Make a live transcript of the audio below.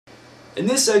In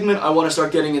this segment, I want to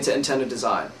start getting into antenna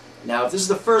design. Now, if this is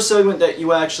the first segment that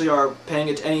you actually are paying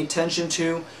any attention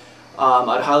to,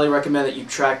 I'd highly recommend that you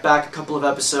track back a couple of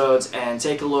episodes and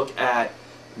take a look at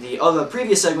the other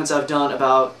previous segments I've done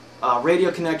about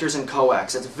radio connectors and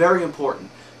coax. That's very important.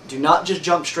 Do not just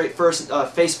jump straight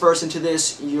face first into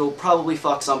this. You'll probably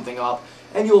fuck something up,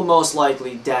 and you'll most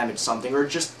likely damage something, or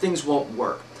just things won't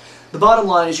work. The bottom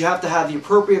line is you have to have the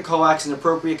appropriate coax and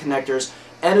appropriate connectors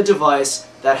and a device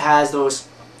that has those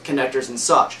connectors and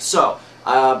such. So,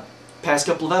 past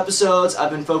couple of episodes,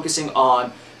 I've been focusing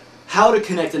on how to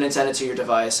connect an antenna to your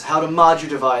device, how to mod your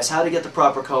device, how to get the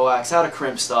proper coax, how to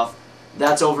crimp stuff.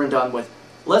 That's over and done with.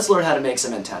 Let's learn how to make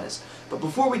some antennas. But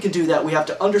before we can do that, we have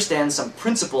to understand some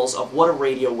principles of what a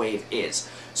radio wave is.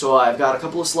 So I've got a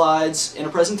couple of slides in a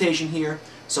presentation here,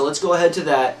 so let's go ahead to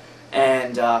that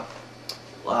and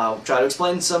I'll try to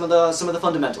explain some of the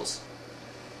fundamentals.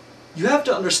 You have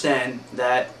to understand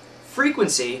that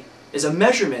frequency is a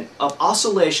measurement of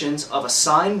oscillations of a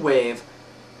sine wave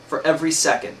for every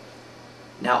second.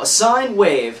 Now, a sine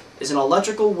wave is an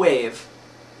electrical wave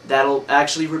that'll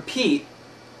actually repeat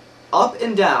up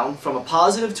and down from a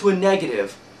positive to a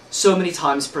negative so many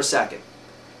times per second.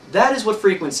 That is what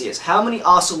frequency is, how many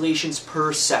oscillations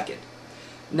per second.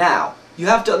 Now, you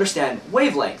have to understand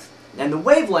wavelength. And the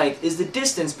wavelength is the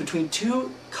distance between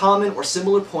two common or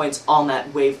similar points on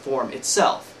that waveform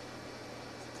itself.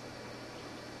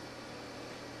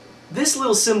 This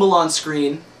little symbol on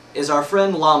screen is our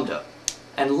friend lambda.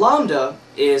 And lambda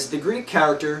is the Greek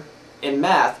character in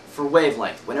math for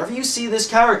wavelength. Whenever you see this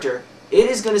character, it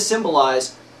is going to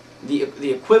symbolize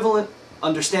the equivalent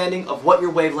understanding of what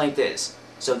your wavelength is.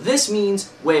 So this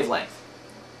means wavelength.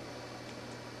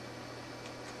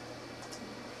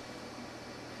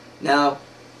 Now,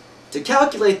 to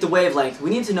calculate the wavelength, we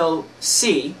need to know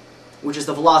c, which is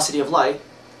the velocity of light,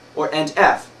 and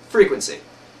f, frequency.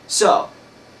 So,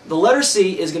 the letter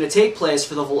c is going to take place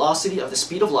for the velocity of the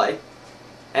speed of light,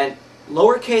 and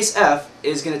lowercase f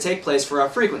is going to take place for our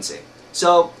frequency.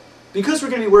 So, because we're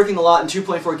going to be working a lot in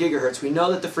 2.4 gigahertz, we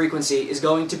know that the frequency is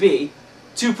going to be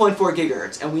 2.4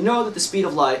 gigahertz, and we know that the speed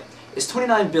of light is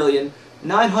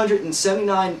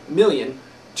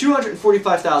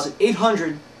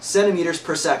 29,979,245,800 centimeters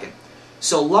per second.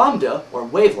 So lambda, or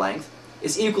wavelength,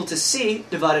 is equal to c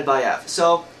divided by f.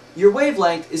 So your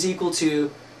wavelength is equal to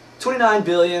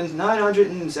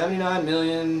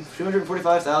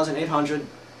 29,979,245,800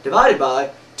 divided by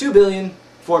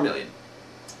 2,000,004,000,000.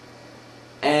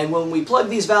 And when we plug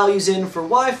these values in for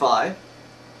Wi-Fi,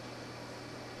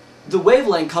 the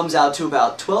wavelength comes out to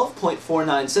about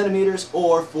 12.49 centimeters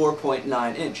or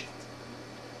 4.9 inches.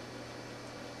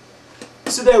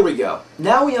 So there we go.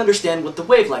 Now we understand what the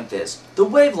wavelength is. The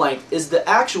wavelength is the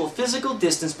actual physical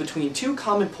distance between two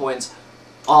common points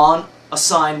on a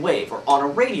sine wave, or on a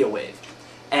radio wave.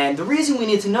 And the reason we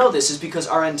need to know this is because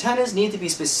our antennas need to be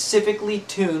specifically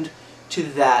tuned to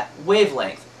that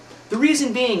wavelength. The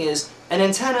reason being is an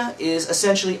antenna is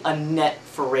essentially a net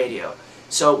for radio.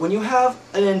 So when you have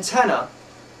an antenna,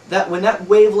 when that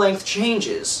wavelength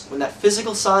changes, when that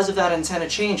physical size of that antenna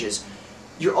changes,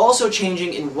 you're also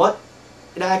changing in what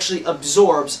it actually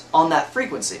absorbs on that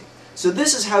frequency. So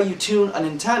this is how you tune an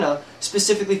antenna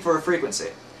specifically for a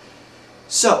frequency.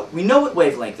 So, we know what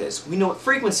wavelength is, we know what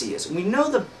frequency is, and we know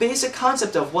the basic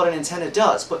concept of what an antenna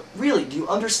does, but really, do you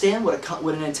understand what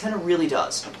an antenna really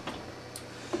does?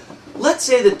 Let's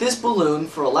say that this balloon,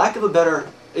 for a lack of a better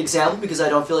example, because I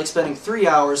don't feel like spending 3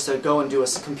 hours to go and do a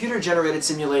computer-generated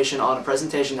simulation on a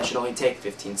presentation that should only take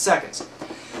 15 seconds.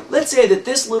 Let's say that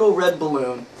this little red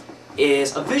balloon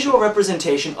is a visual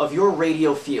representation of your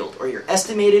radio field, or your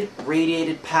estimated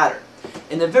radiated pattern.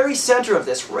 In the very center of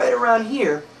this, right around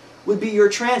here, would be your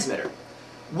transmitter.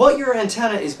 What your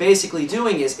antenna is basically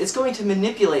doing is, it's going to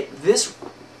manipulate this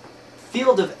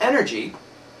field of energy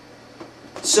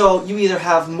so you either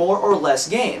have more or less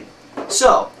gain.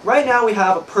 So, right now we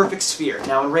have a perfect sphere.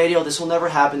 Now in radio this will never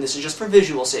happen, this is just for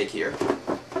visual sake here.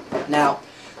 Now,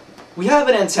 we have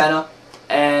an antenna,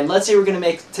 and let's say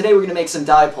today we're going to make some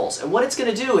dipoles. And what it's going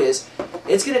to do is,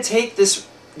 it's going to take this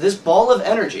ball of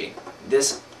energy,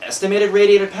 this estimated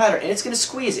radiated pattern, and it's going to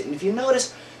squeeze it. And if you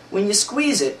notice, when you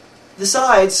squeeze it, the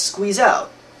sides squeeze out.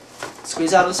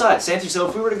 Squeeze out of the sides. Same thing, so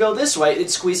if we were to go this way, it'd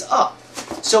squeeze up.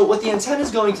 So what the antenna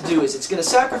is going to do is, it's going to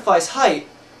sacrifice height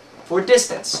for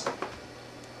distance.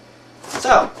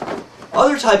 So,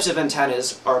 other types of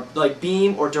antennas are like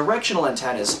beam or directional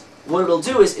antennas. What it'll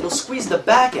do is, it'll squeeze the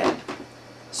back end.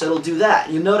 So it'll do that.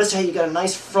 You notice how you got a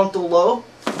nice frontal lobe?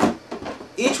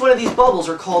 Each one of these bubbles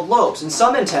are called lobes. In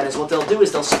some antennas, what they'll do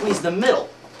is they'll squeeze the middle.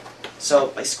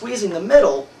 So by squeezing the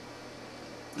middle,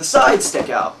 the sides stick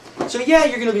out. So yeah,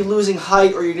 you're going to be losing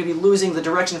height or you're going to be losing the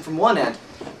direction from one end.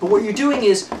 But what you're doing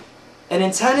is, an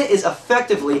antenna is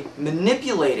effectively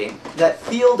manipulating that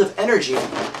field of energy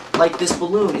like this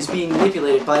balloon is being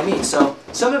manipulated by me. So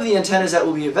some of the antennas that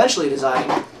we'll be eventually designing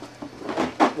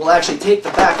will actually take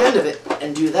the back end of it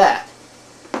and do that.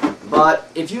 But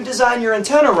if you design your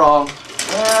antenna wrong,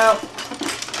 well,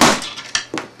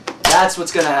 that's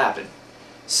what's going to happen.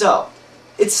 So,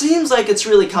 it seems like it's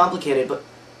really complicated, but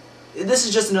this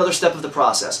is just another step of the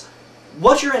process.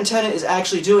 What your antenna is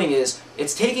actually doing is,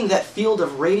 it's taking that field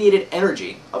of radiated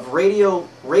energy, of radio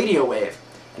wave,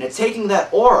 and it's taking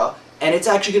that aura, and it's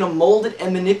actually going to mold it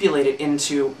and manipulate it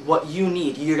into what you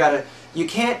need. You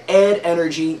can't add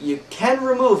energy, you can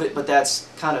remove it, but that's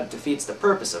kind of defeats the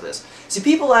purpose of this. See,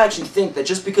 people actually think that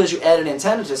just because you add an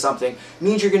antenna to something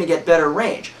means you're going to get better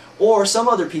range. Or some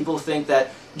other people think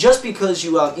that just because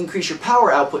you increase your power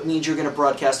output means you're going to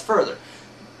broadcast further.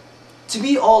 To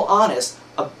be all honest,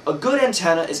 a good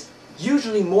antenna is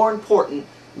usually more important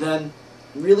than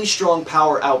really strong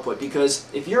power output, because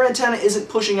if your antenna isn't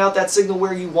pushing out that signal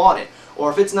where you want it, or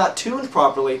if it's not tuned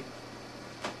properly,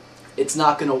 it's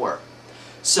not going to work.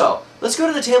 So, let's go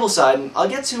to the table side, and I'll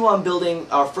get to building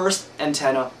our first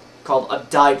antenna called a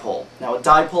dipole. Now, a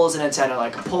dipole is an antenna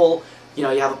like a pole. You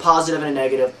know, you have a positive and a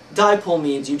negative. Dipole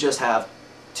means you just have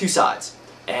two sides.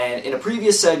 And in a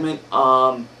previous segment,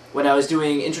 when I was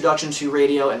doing Introduction to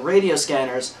Radio and Radio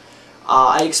Scanners,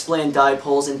 I explained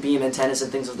dipoles and beam antennas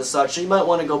and things of the such, so you might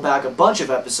want to go back a bunch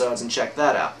of episodes and check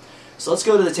that out. So let's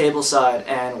go to the table side,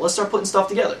 and let's start putting stuff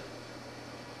together.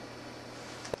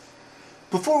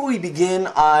 Before we begin,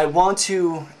 I want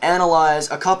to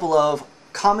analyze a couple of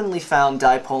commonly found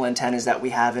dipole antennas that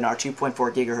we have in our 2.4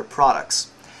 gigahertz products.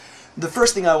 The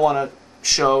first thing I want to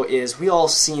show is, we all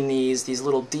seen these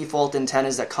little default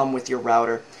antennas that come with your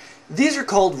router. These are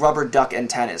called rubber duck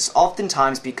antennas,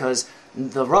 oftentimes because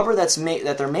the rubber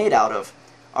that they're made out of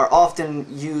are often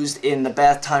used in the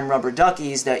bath time rubber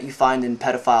duckies that you find in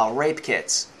pedophile rape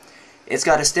kits. It's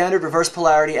got a standard reverse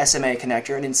polarity SMA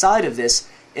connector, and inside of this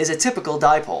is a typical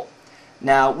dipole.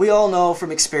 Now, we all know from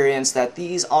experience that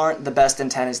these aren't the best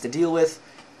antennas to deal with,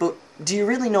 but do you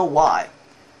really know why?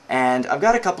 And I've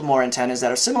got a couple more antennas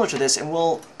that are similar to this, and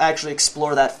we'll actually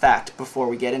explore that fact before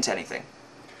we get into anything.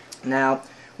 Now,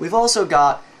 we've also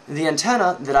got the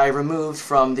antenna that I removed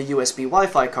from the USB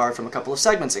Wi-Fi card from a couple of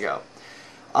segments ago.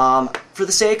 For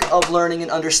the sake of learning and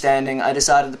understanding, I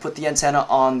decided to put the antenna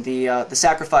on the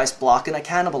sacrifice block, and I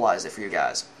cannibalized it for you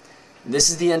guys. This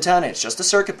is the antenna. It's just a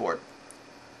circuit board.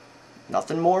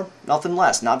 Nothing more, nothing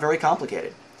less. Not very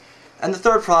complicated. And the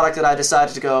third product that I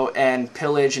decided to go and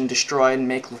pillage and destroy and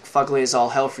make look fugly as all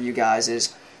hell for you guys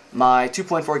is my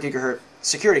 2.4 gigahertz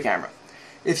security camera.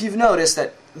 If you've noticed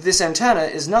that this antenna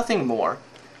is nothing more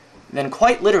than,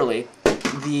 quite literally,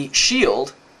 the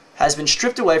shield has been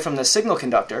stripped away from the signal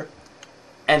conductor,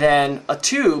 and then a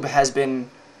tube has been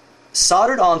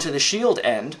soldered onto the shield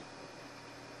end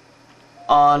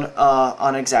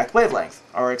on exact wavelength,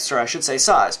 or sorry, I should say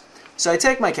size. So I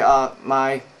take my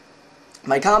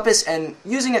compass, and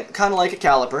using it kind of like a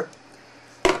caliper,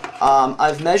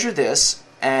 I've measured this,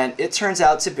 and it turns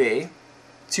out to be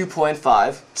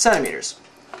 2.5 centimeters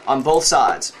on both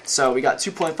sides. So we got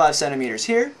 2.5 centimeters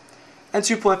here and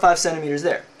 2.5 centimeters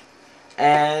there.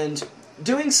 And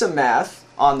doing some math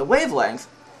on the wavelength,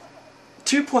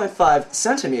 2.5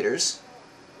 centimeters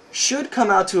should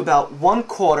come out to about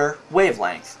 1/4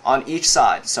 wavelength on each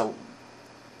side. So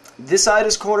this side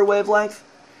is quarter wavelength,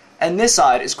 and this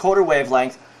side is quarter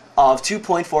wavelength of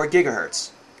 2.4 gigahertz.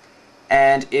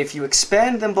 And if you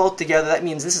expand them both together, that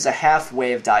means this is a half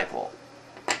wave dipole,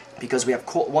 because we have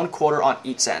 1/4 on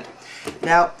each end.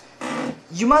 Now,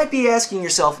 you might be asking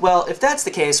yourself, well, if that's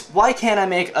the case, why can't I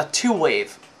make a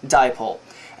two-wave dipole?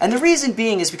 And the reason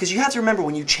being is because you have to remember,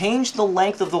 when you change the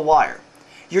length of the wire,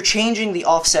 you're changing the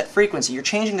offset frequency. You're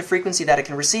changing the frequency that it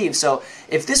can receive. So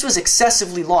if this was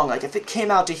excessively long, like if it came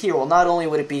out to here, well, not only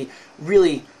would it be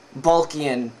really bulky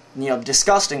and, you know,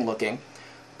 disgusting looking,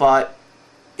 but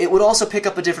it would also pick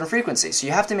up a different frequency. So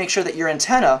you have to make sure that your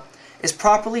antenna is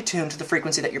properly tuned to the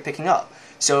frequency that you're picking up.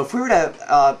 So if we were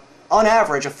to, on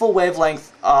average, a full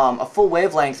wavelength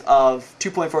of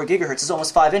 2.4 gigahertz is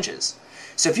almost 5 inches.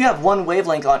 So if you have one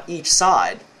wavelength on each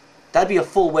side, that'd be a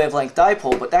full wavelength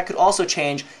dipole, but that could also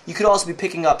change. You could also be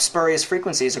picking up spurious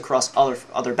frequencies across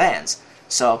other bands.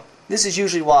 So this is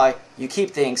usually why you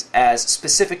keep things as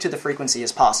specific to the frequency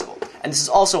as possible. And this is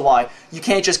also why you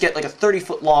can't just get like a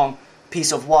 30-foot long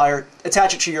piece of wire,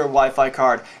 attach it to your Wi-Fi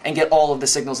card, and get all of the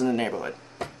signals in the neighborhood.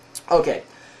 Okay.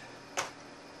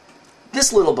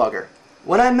 This little bugger.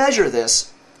 When I measure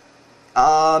this,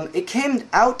 it came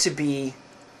out to be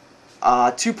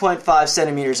 2.5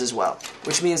 centimeters as well,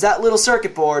 which means that little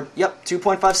circuit board, yep,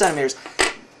 2.5 centimeters.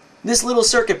 This little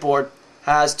circuit board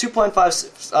has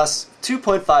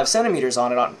 2.5 centimeters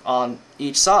on it on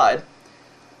each side,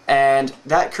 and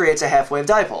that creates a half-wave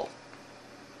dipole.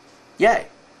 Yay.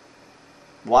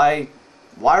 Why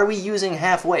are we using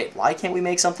half-wave? Why can't we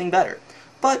make something better?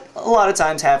 But a lot of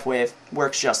times half-wave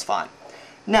works just fine.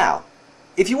 Now,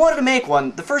 if you wanted to make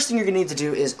one, the first thing you're going to need to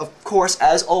do is, of course,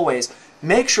 as always,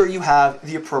 make sure you have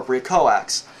the appropriate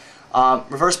coax.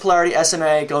 Reverse polarity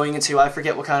SMA going into, I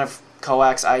forget what kind of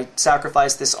coax. I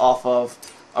sacrificed this off of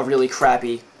a really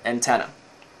crappy antenna.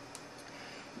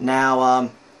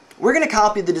 Now, we're going to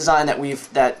copy the design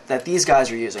that these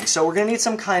guys are using. So we're going to need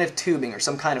some kind of tubing or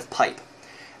some kind of pipe.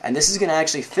 And this is going to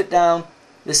actually fit down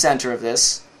the center of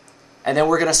this. And then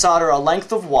we're going to solder a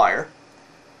length of wire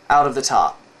out of the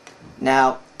top.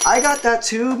 Now, I got that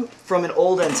tube from an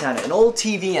old antenna, an old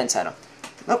TV antenna.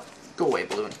 Oh, go away,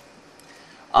 balloon.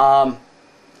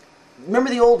 Remember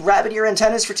the old rabbit ear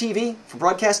antennas for TV, for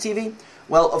broadcast TV?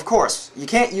 Well, of course, you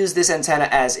can't use this antenna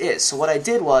as is. So what I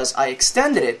did was I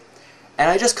extended it, and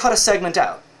I just cut a segment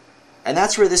out. And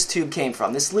that's where this tube came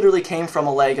from. This literally came from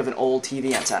a leg of an old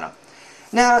TV antenna.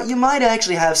 Now, you might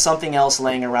actually have something else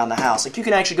laying around the house. Like you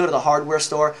can actually go to the hardware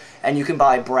store and you can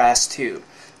buy a brass tube.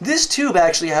 This tube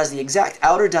actually has the exact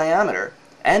outer diameter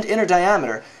and inner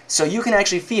diameter, so you can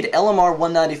actually feed LMR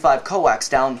 195 coax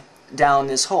down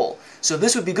this hole. So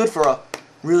this would be good for a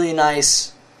really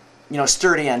nice,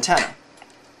 sturdy antenna.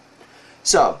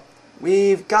 So,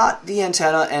 we've got the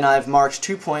antenna and I've marked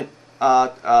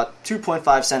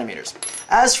 2.5 centimeters.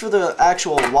 As for the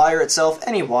actual wire itself,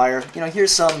 any wire,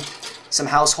 here's some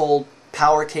household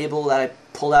power cable that I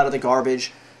pulled out of the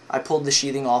garbage. I pulled the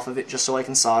sheathing off of it just so I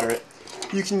can solder it.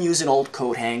 You can use an old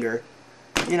coat hanger.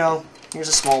 Here's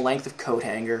a small length of coat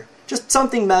hanger. Just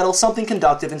something metal, something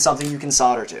conductive, and something you can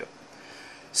solder to.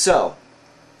 So,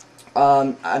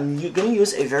 I'm going to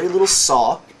use a very little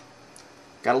saw.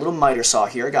 Got a little miter saw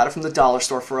here. I got it from the dollar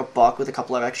store for $1 with a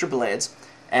couple of extra blades.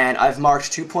 And I've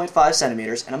marked 2.5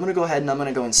 centimeters, and I'm going to go ahead and I'm going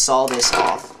to go and saw this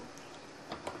off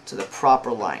to the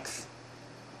proper length.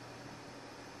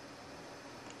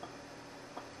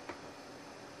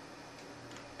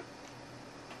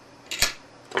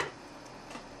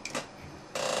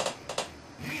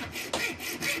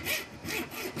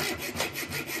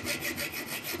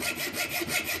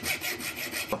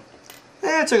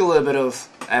 It took a little bit of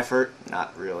effort,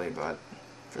 not really, but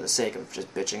for the sake of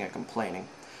just bitching and complaining.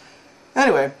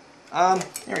 Anyway,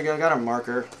 here we go, got our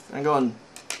marker. I'm going to go and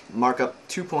mark up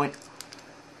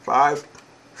 2.5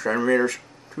 centimeters.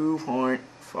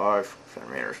 2.5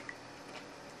 centimeters.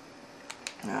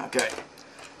 Okay.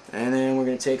 And then we're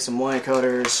going to take some wire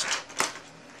cutters.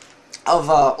 I've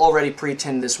already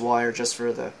pre-tinned this wire just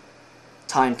for the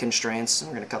time constraints.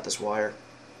 We're going to cut this wire.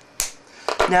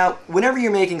 Now, whenever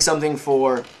you're making something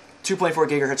for 2.4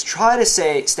 gigahertz, try to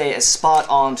stay as spot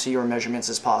on to your measurements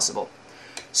as possible.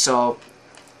 So,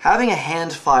 having a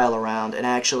hand file around and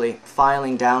actually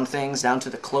filing down things down to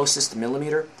the closest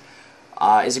millimeter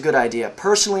is a good idea.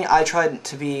 Personally, I tried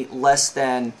to be less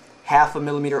than half a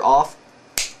millimeter off,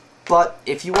 but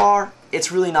if you are,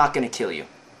 it's really not going to kill you.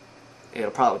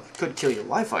 It'll probably could kill your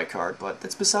Wi-Fi card, but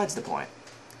that's besides the point.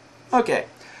 Okay,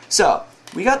 so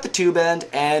we got the tube end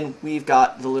and we've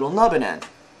got the little nubbin end.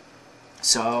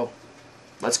 So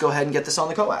let's go ahead and get this on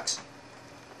the coax.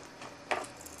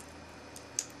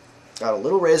 Got a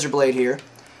little razor blade here,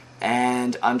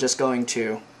 and I'm just going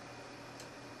to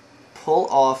pull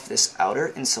off this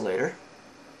outer insulator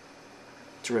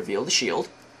to reveal the shield,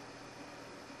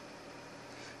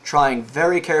 trying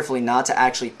very carefully not to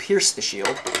actually pierce the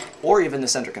shield or even the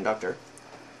center conductor,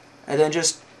 and then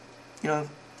just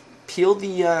peel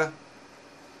the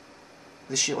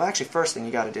shield. Well, actually, first thing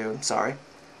you got to do, I'm sorry,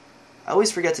 I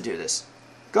always forget to do this.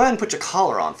 Go ahead and put your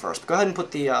collar on first. Go ahead and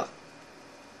put the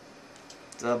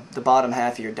bottom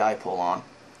half of your dipole on.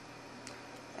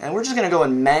 And we're just going to go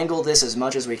and mangle this as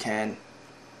much as we can.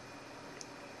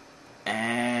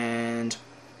 And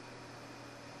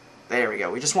there we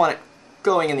go. We just want it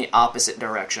going in the opposite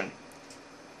direction.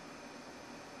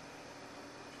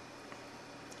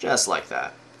 Just like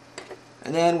that.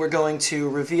 And then we're going to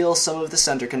reveal some of the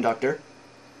center conductor.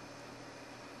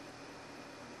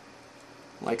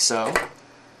 Like so.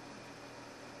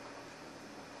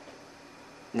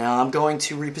 Now I'm going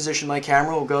to reposition my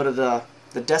camera. We'll go to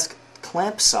the desk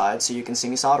clamp side so you can see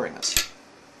me soldering this.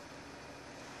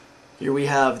 Here we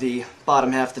have the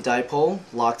bottom half of the dipole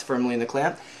locked firmly in the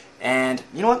clamp. And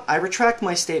you know what? I retract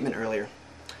my statement earlier.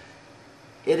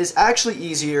 It is actually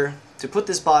easier to put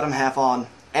this bottom half on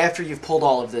after you've pulled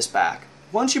all of this back.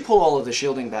 Once you pull all of the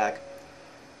shielding back,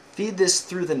 feed this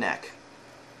through the neck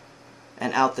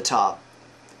and out the top.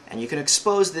 And you can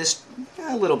expose this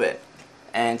a little bit.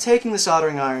 And taking the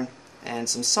soldering iron and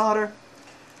some solder,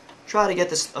 try to get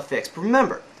this affixed. But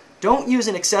remember, don't use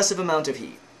an excessive amount of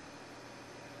heat.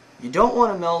 You don't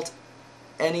want to melt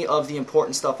any of the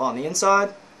important stuff on the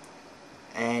inside,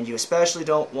 and you especially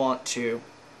don't want to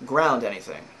ground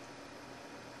anything.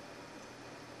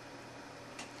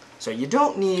 So you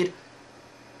don't need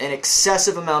an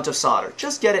excessive amount of solder.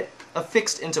 Just get it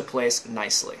affixed into place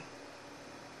nicely.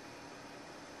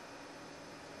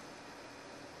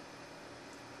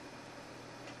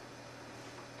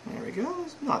 There we go.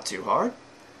 It's not too hard.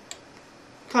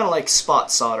 Kind of like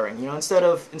spot soldering, you know, instead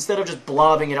of just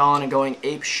blobbing it on and going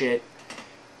ape shit,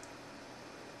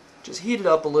 just heat it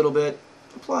up a little bit,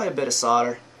 apply a bit of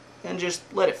solder, and just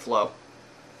let it flow.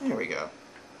 There we go.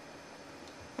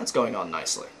 That's going on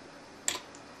nicely.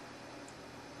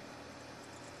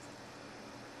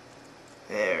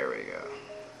 There we go.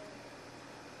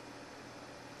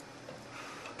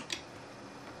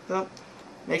 So,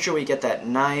 make sure we get that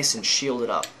nice and shielded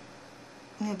up.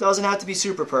 It doesn't have to be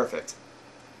super perfect.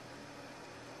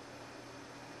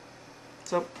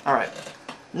 So, alright.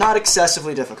 Not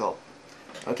excessively difficult.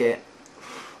 Okay, I'm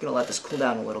going to let this cool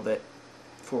down a little bit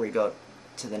before we go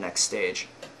to the next stage.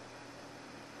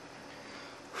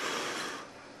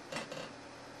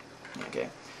 Okay.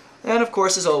 And of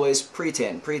course, as always,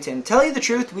 pre-tin. Pre-tin. Tell you the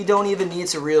truth, we don't even need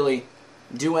to really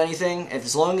do anything.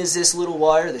 As long as this little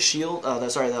wire, the shield,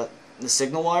 the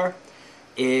signal wire,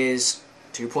 is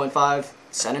 2.5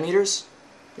 centimeters,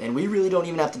 then we really don't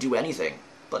even have to do anything.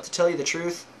 But to tell you the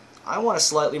truth, I want a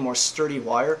slightly more sturdy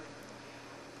wire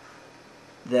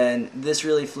than this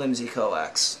really flimsy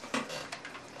coax.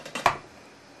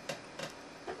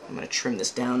 I'm going to trim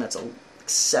this down. That's an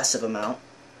excessive amount.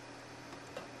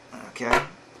 Okay.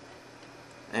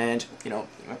 And, you know,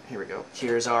 here we go.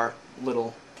 Here's our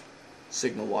little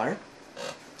signal wire.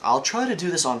 I'll try to do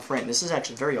this on frame. This is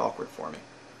actually very awkward for me.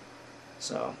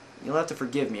 So, you'll have to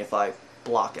forgive me if I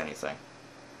block anything.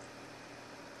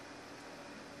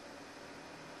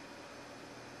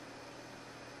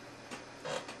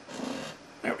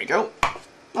 There we go.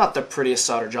 Not the prettiest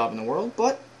solder job in the world,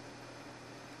 but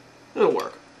it'll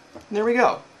work. There we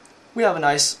go. We have a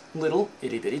nice little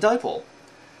itty-bitty dipole.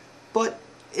 But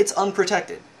it's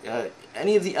unprotected.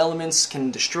 Any of the elements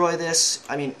can destroy this.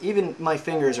 I mean, even my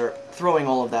fingers are throwing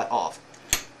all of that off.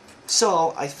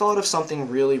 So, I thought of something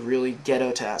really, really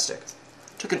ghetto-tastic.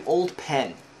 Took an old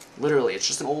pen. Literally, it's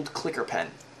just an old clicker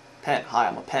pen. Pen. Hi,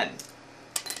 I'm a pen.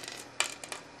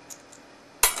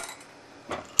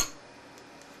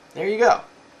 There you go.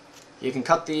 You can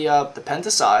cut the pen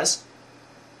to size.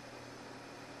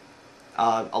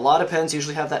 A lot of pens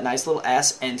usually have that nice little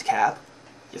ass end cap.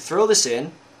 You throw this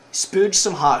in, spooge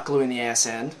some hot glue in the ass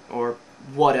end, or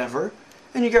whatever,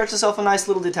 and you get yourself a nice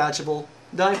little detachable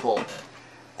dipole.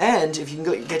 And if you can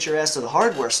go get your ass to the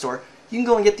hardware store, you can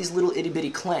go and get these little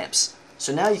itty-bitty clamps.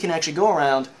 So now you can actually go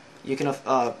around, you can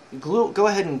go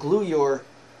ahead and glue your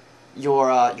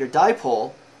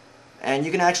dipole, and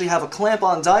you can actually have a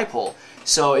clamp-on dipole.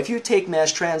 So if you take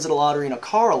mass transit a lot or in a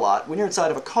car a lot, when you're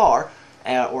inside of a car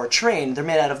or a train, they're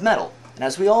made out of metal. And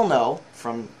as we all know,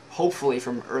 hopefully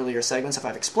from earlier segments, if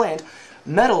I've explained,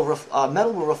 metal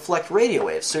will reflect radio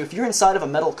waves. So if you're inside of a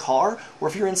metal car, or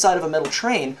if you're inside of a metal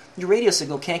train, your radio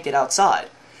signal can't get outside.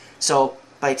 So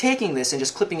by taking this and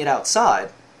just clipping it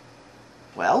outside,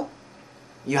 well,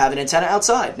 you have an antenna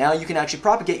outside. Now you can actually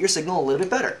propagate your signal a little bit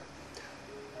better.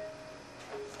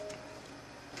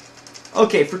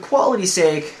 Okay, for quality's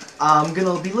sake, I'm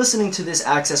going to be listening to this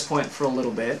access point for a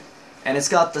little bit, and it's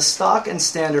got the stock and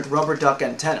standard rubber duck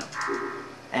antenna.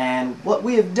 And what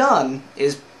we have done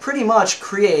is pretty much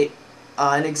create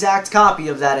an exact copy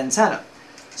of that antenna.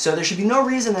 So there should be no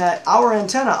reason that our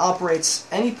antenna operates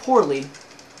any poorly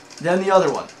than the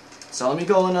other one. So let me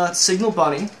go and signal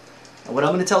Bunny, and what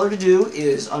I'm going to tell her to do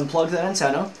is unplug that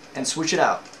antenna and switch it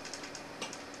out.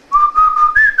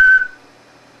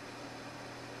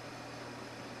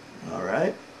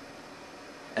 Alright.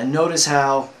 And notice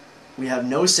how we have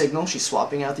no signal. She's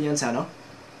swapping out the antenna.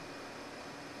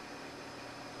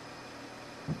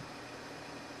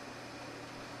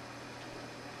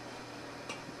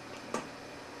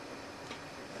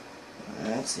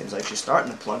 Seems like she's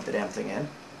starting to plug the damn thing in.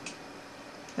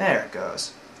 There it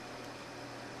goes.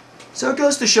 So it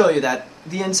goes to show you that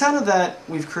the antenna that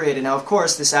we've created, now of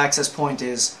course this access point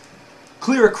is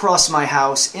clear across my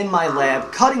house, in my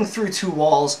lab, cutting through two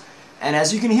walls, and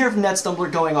as you can hear from NetStumbler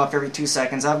going off every 2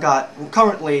 seconds, I've got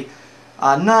currently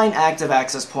 9 active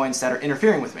access points that are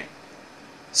interfering with me.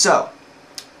 So,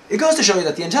 it goes to show you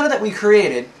that the antenna that we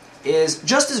created is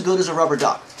just as good as a rubber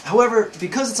duck. However,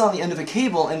 because it's on the end of a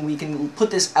cable and we can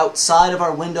put this outside of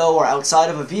our window or outside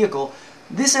of a vehicle,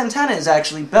 this antenna is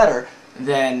actually better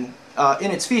than,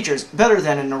 in its features, better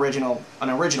than an original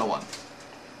one.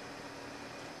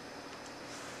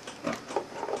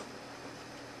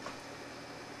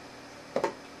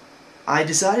 I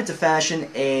decided to fashion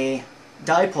a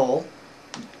dipole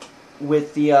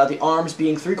with the arms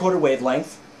being 3/4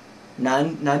 wavelength,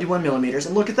 91 millimeters,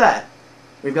 and look at that.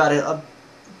 We've got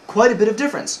quite a bit of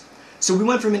difference. So we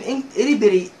went from an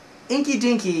itty-bitty,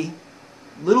 inky-dinky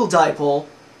little dipole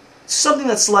to something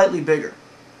that's slightly bigger.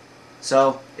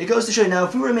 So it goes to show you now,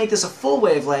 if we were to make this a full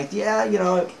wavelength, yeah,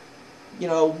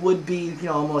 would be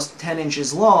almost 10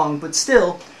 inches long, but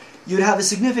still, you'd have a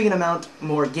significant amount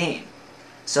more gain.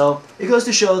 So it goes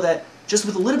to show that just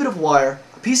with a little bit of wire,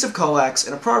 a piece of coax,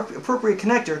 and an appropriate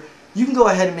connector, you can go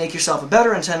ahead and make yourself a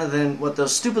better antenna than what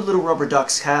those stupid little rubber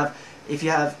ducks have.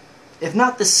 If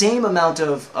not the same amount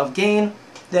of gain,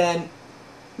 then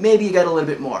maybe you get a little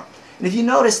bit more. And if you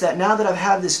notice that now that I've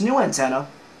had this new antenna,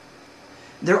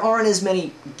 there aren't as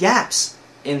many gaps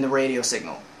in the radio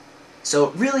signal. So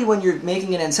really, when you're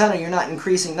making an antenna, you're not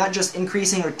just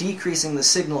increasing or decreasing the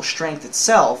signal strength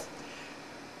itself,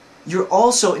 you're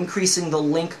also increasing the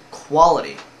link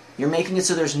quality. You're making it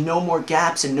so there's no more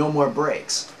gaps and no more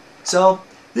breaks. So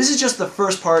this is just the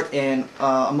first part in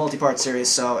a multi-part series,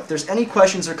 so if there's any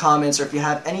questions or comments, or if you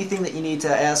have anything that you need to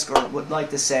ask or would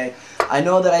like to say, I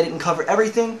know that I didn't cover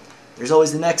everything. There's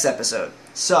always the next episode.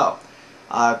 So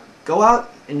go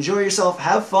out, enjoy yourself,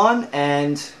 have fun,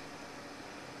 and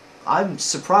I'm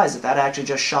surprised that actually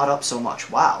just shot up so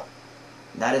much. Wow,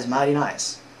 that is mighty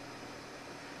nice.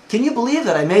 Can you believe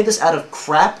that I made this out of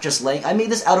crap I made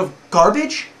this out of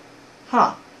garbage?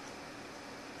 Huh.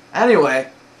 Anyway,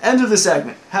 end of the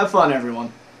segment. Have fun,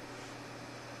 everyone.